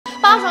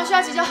8号床需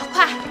要急救，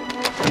快！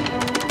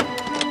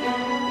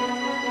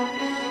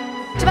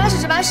值班室，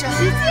值班室。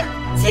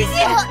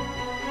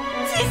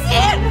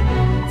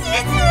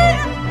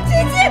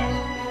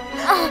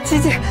琪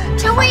琪！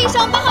陈辉医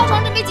生，8号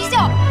床准备急救。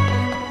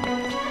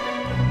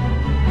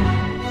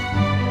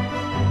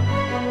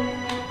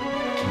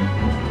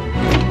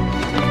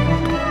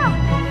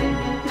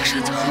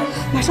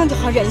马上就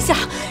好，忍一下，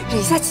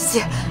琪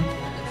琪。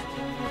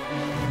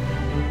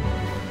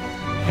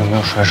有没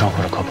有摔伤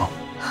或者磕碰？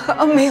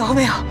没有。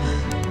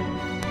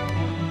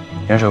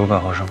盐水500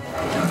毫升，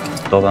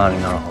多巴胺0.2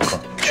毫克，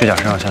去甲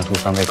肾上腺素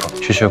3微克，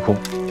去血库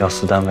要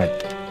4单位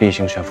B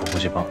型悬浮呼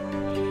吸泵，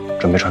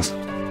准备穿刺。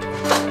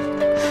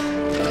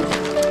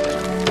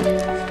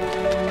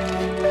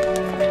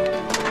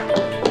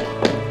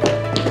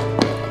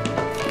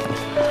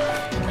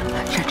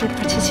这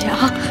段，琪琪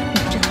啊，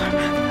这段。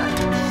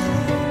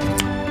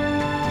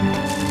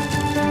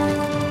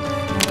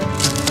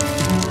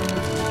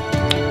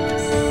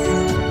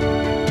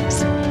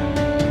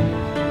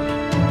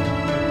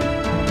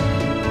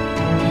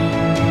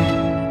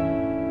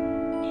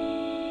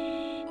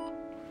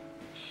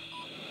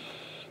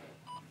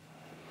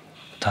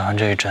打完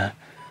这一针，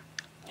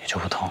你就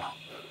不痛了。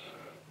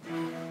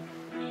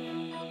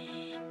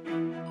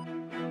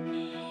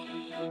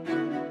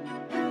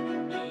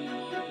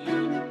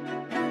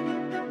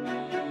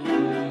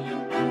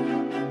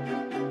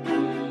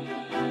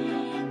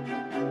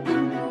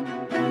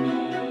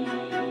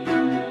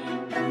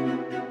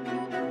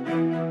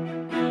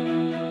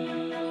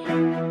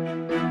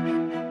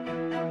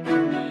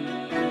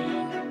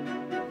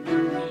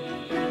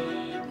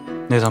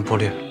内脏破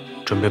裂，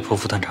准备剖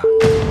腹探查。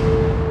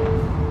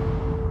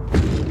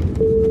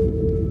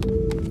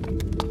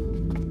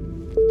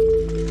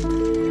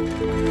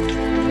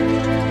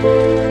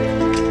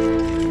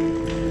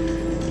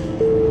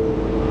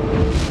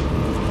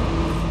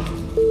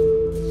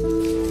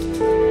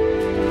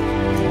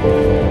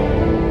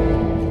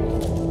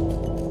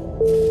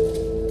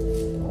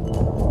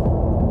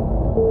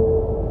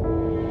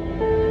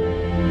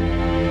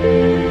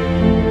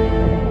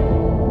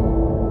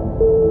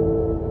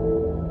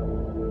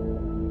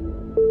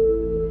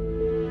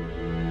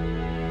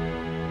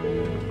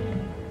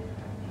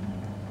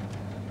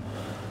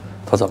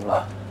他怎么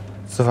了？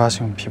自发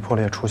性皮破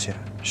裂出血，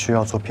需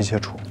要做皮切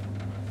除。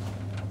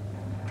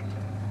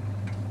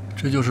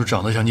这就是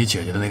长得像你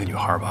姐姐的那个女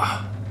孩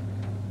吧？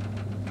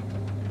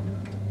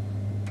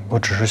我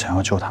只是想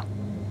要救她。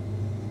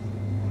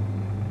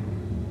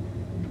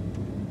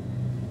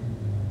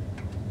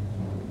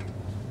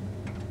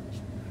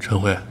陈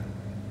辉，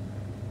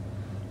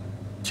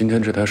今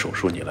天这台手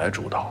术你来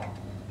主导。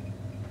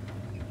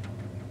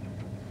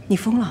你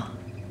疯了？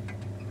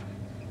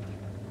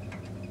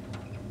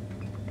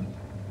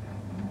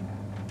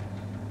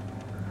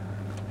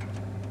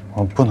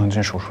我不能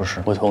进手术室。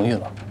我同意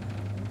了。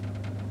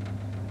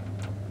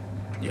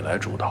你来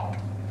主导，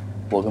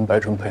我跟白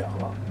纯配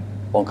合，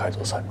王凯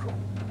做3主。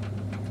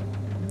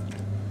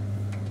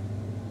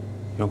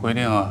有规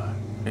定啊，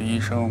这医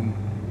生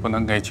不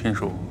能给亲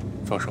属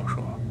做手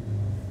术。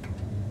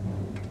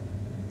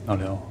老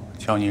刘，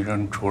叫你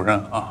任主任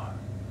啊，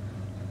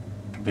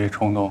别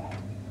冲动。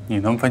你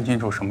能分清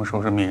楚什么时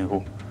候是泌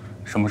乳，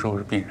什么时候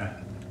是病人。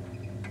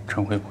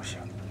陈辉不行。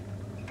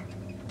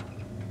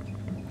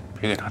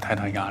别给他太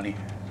大压力，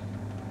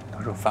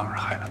到时候反而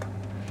害了他。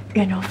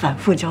院长反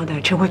复交代，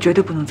陈辉绝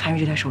对不能参与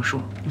这台手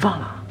术，你忘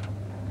了？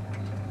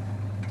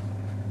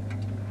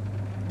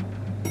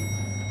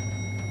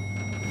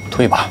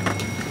推吧。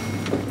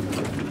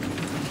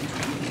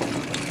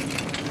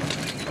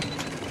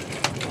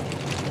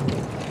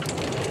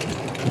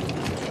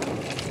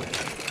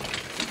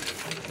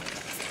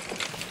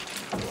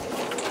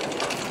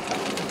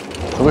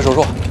准备手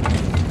术。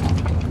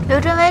刘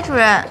振威主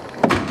任。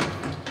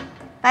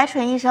白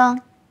纯医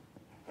生，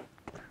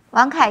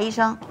王凯医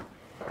生，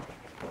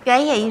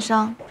原野医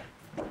生，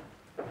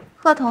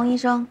贺彤医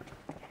生。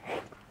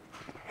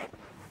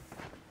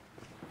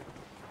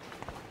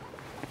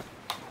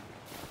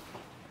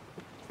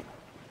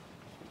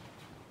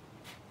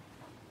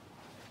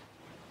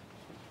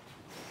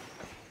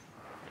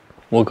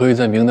我可以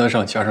在名单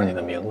上加上你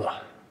的名字，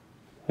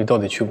你到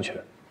底去不去？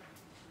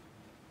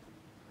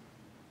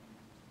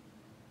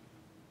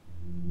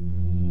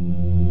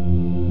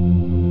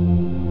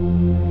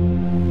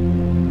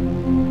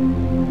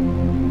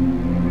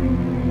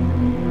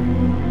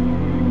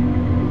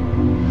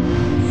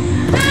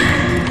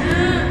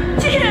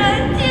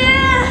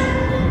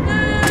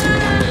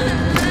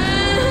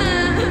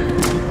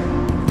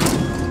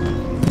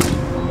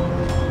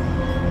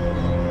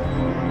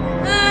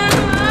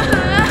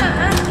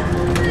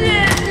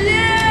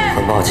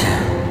抱歉，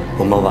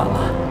我们晚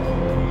了。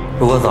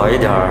如果早一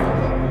点，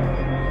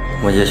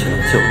我也许能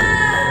救他。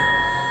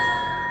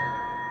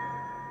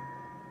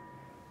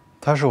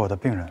他是我的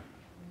病人，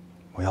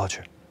我要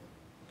去。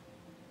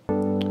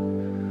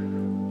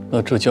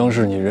那这将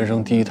是你人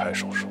生第1台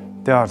手术，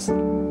第2次。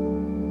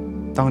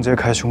当街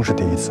开胸是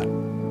第1次。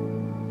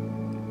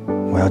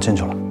我要进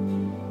去了。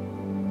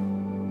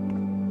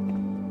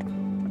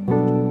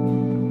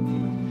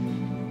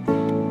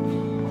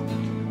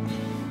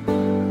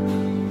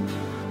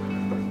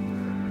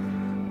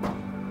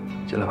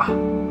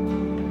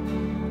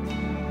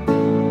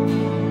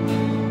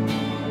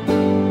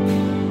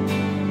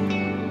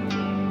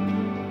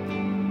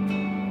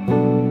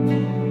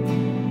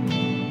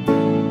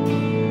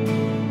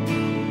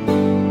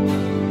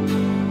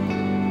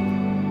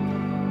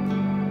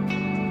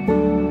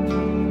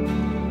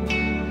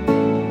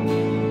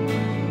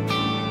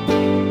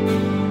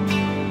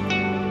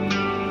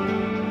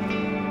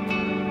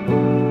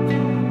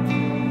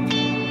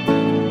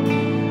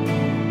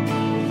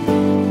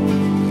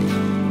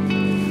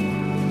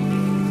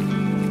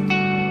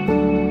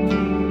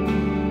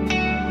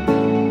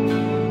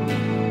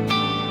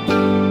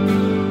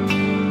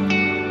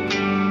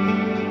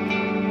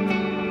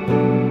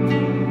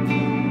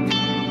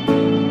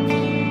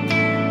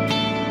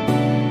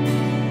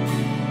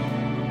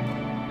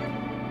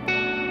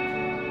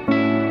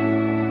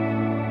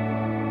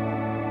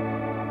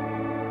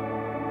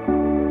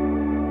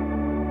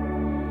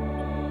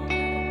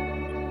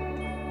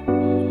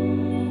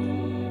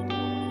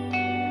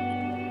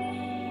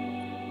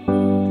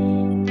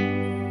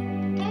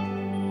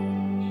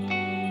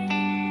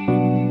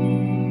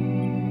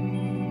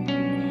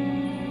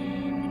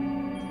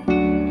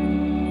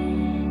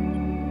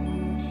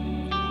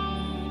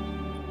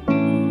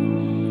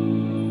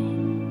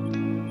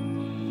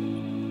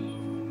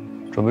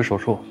准备手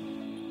术。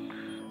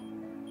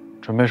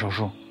准备手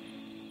术。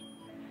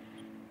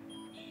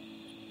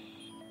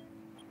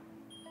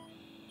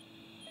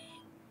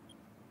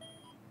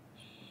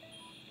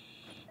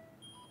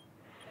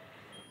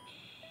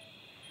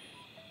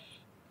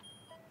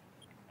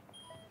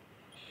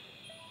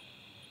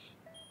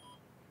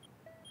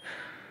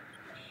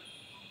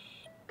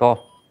到。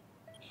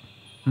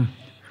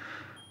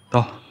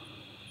到。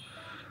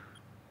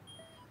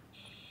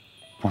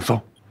放松。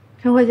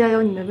陈慧家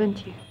有你的问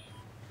题。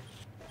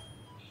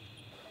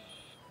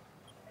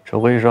陈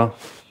辉医生，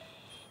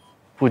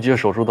不接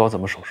手术刀怎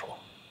么手术？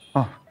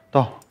啊，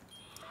到。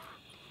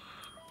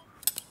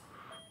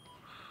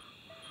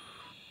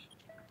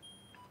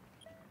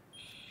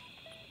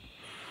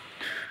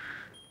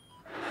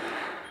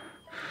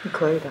你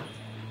可以的。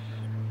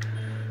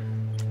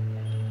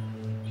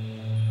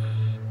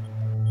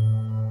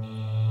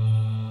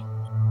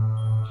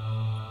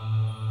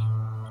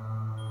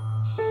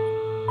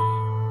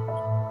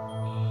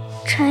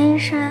陈医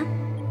生，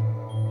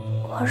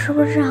我是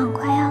不是很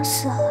快要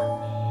死了？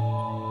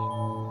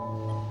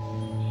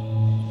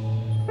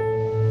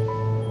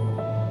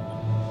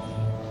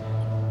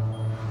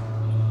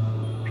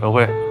陈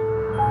辉，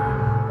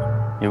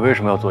你为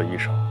什么要做医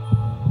生？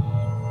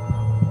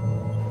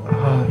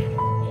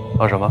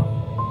啊什么？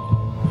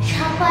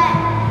陈辉，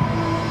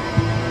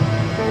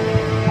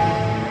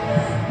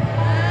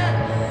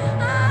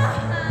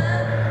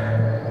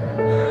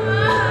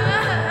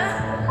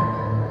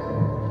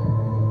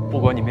不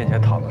管你面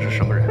前躺的是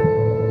什么人，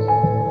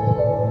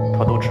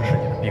他都只是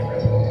你的病人。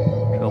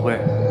陈辉，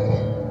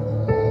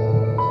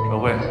陈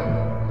辉，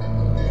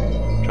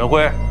陈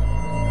辉，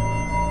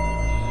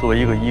作为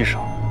一个医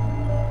生，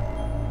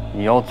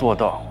你要做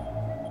到，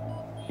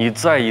你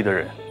在意的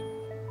人，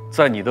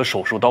在你的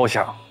手术刀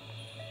下，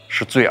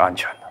是最安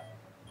全的。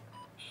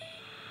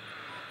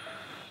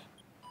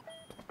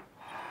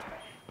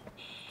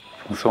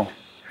放松。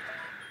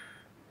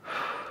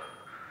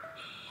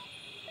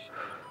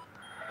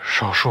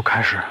手术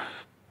开始。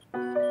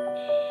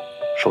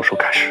手术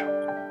开始。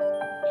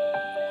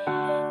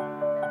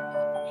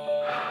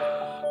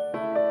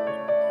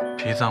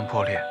脾脏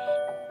破裂，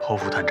剖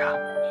腹探查。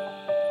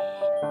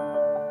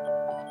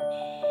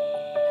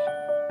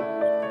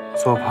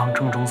左旁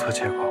正中侧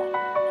切口。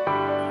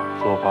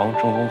左旁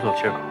正中侧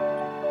切口。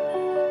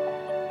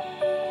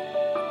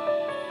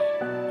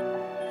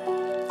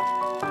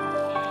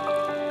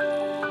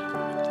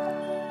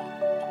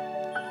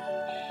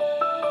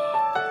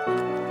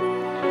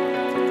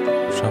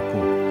纱布。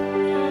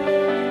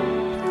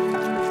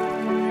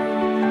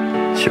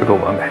切口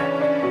完美，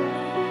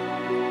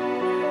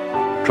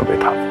准备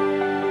踏缝。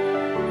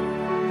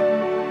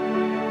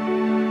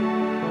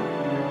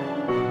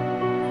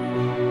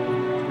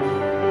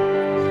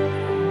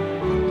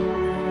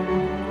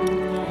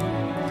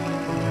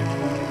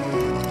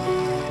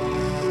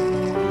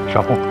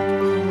纱布，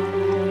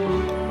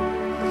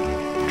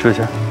指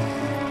甲，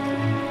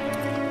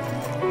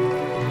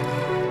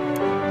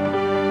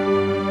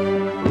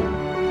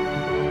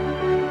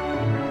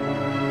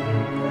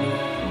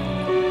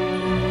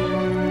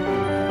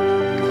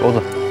钩子，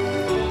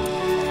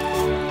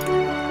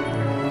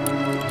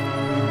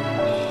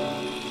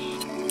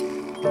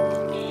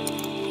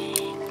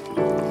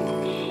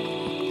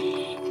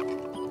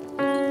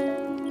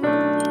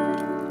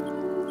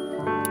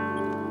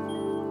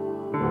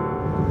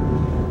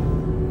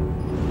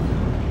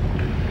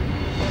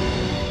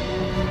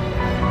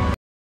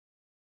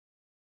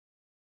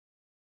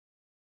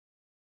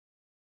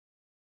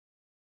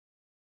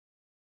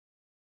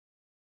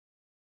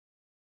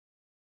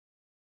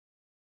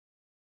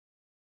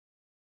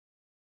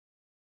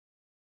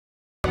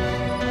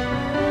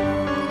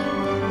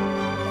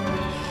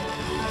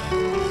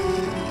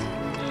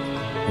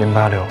淋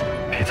巴瘤，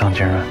脾脏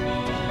浸润。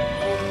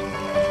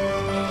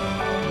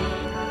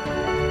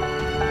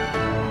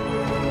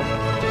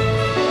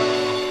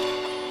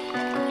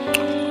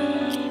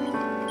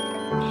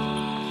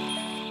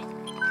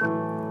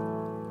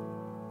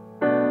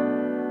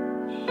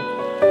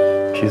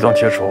脾脏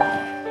切除，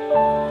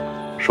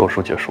手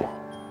术结束。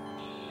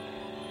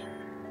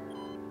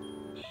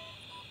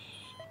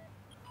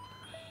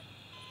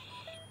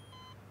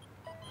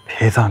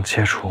脾脏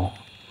切除，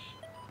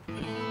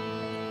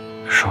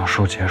手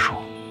术结束。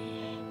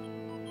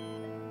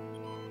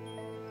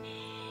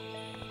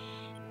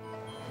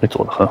你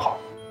做得很好。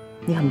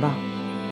你很棒。